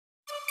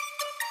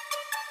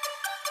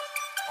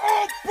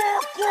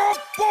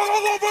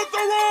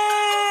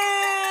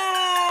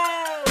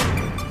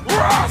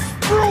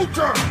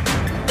Rasputin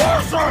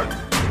versus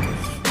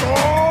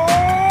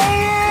Stalin!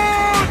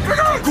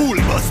 Cool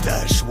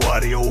mustache,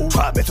 Wario.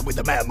 Try messing with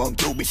the man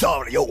monk, you'll be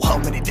sorry. Oh, how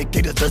many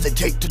dictators does it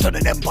take to turn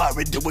an empire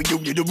into a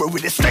union to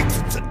ruin its states?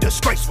 It's a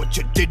disgrace what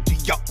you did to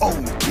your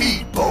own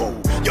people.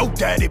 Your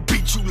daddy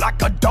beat you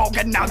like a dog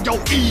and now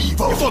you're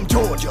evil. You're from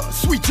Georgia,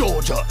 sweet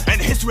Georgia,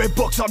 and history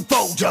books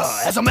unfold ya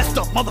as a messed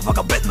up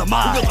motherfucker bit in the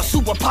mind. You built a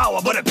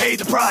superpower, but it paid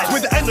the price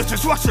with the endless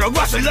destruction of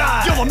Russian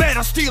lives. You're a man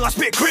of steel, I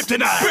spit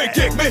kryptonite. Big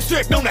dick,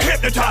 mystic, known to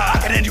hypnotize. I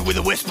can end you with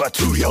a whisper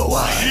to your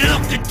eyes.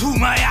 Look into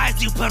my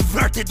eyes, you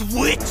perverted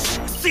witch.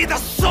 See the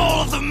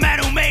soul of the man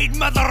who made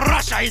Mother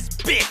Russia his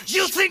bitch.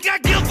 You think I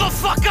give a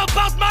fuck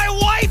about my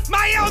wife?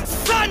 My own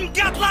son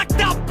got locked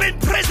up in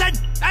prison,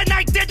 and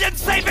I didn't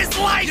save his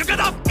life. You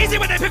get off easy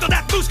when they pickle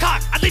that moose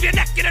cock. I'd leave your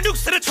neck in a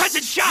noose in a trench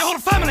and shot. Your whole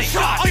family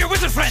shot. All your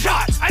wizard friends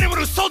shot. Anyone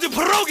who sold you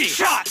pierogi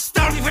shot.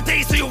 Starving for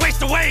days so you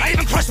waste away. I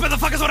even crushed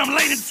motherfuckers when I'm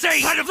late and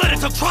insane. Pride of Lenin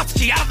took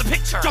Trotsky out of the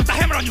picture. Dropped a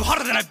hammer on you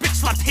harder than I bitch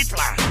slapped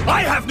Hitler.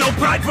 I have no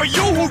pride for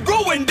you who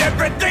ruined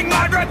everything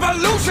my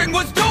revolution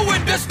was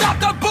doing to stop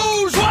the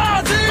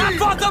bourgeoisie. I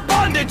fought the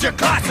bondage of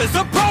classes,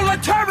 the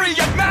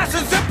proletariat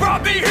masses that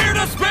brought me here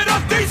to spit a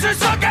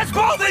thesis against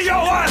both of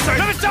your asses.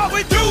 Let me start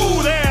with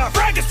you there,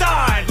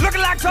 Frankenstein,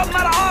 looking like something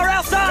out of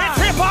R.L. Stein.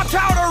 It's hip-hop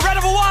chowder, red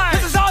of a wine.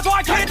 This is odds why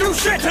I can't do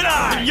shit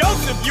tonight.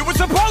 Joseph, you were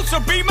supposed to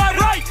be my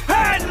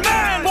right-hand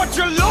man, but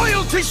your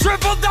loyalty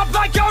shriveled up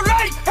like your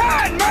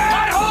right-hand man.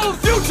 My whole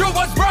future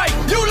was bright.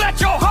 You let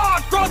your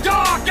heart grow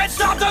dark and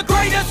stop the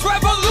greatest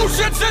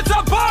revolution since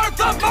the birth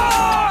of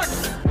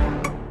Marx.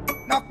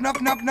 Knock,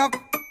 knock, knock, knock.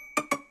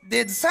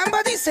 Did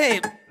somebody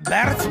say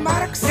Bert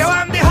Marx? Yo,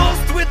 I'm the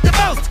host with the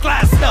most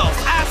class notes.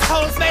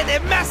 Assholes made a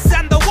mess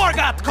and the war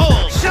got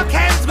cold. Shook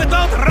hands with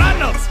both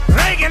Ronalds,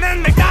 Regan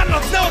and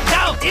McDonald, no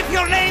doubt. If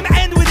your name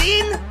ends with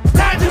in,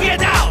 time to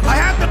get out. I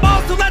had the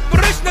balls to let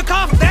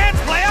Baryshnikov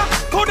dance, player.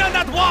 Put on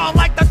that wall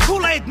like the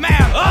Kool-Aid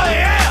man. Oh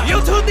yeah!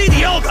 You two need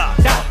yoga.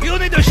 No. You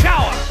need a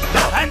shower.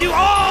 No. And you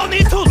all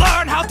need to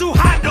learn how to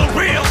handle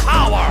real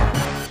power.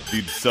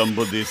 Did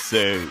somebody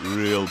say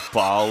real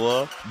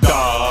power?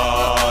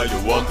 Da, you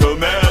want to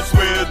mess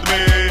with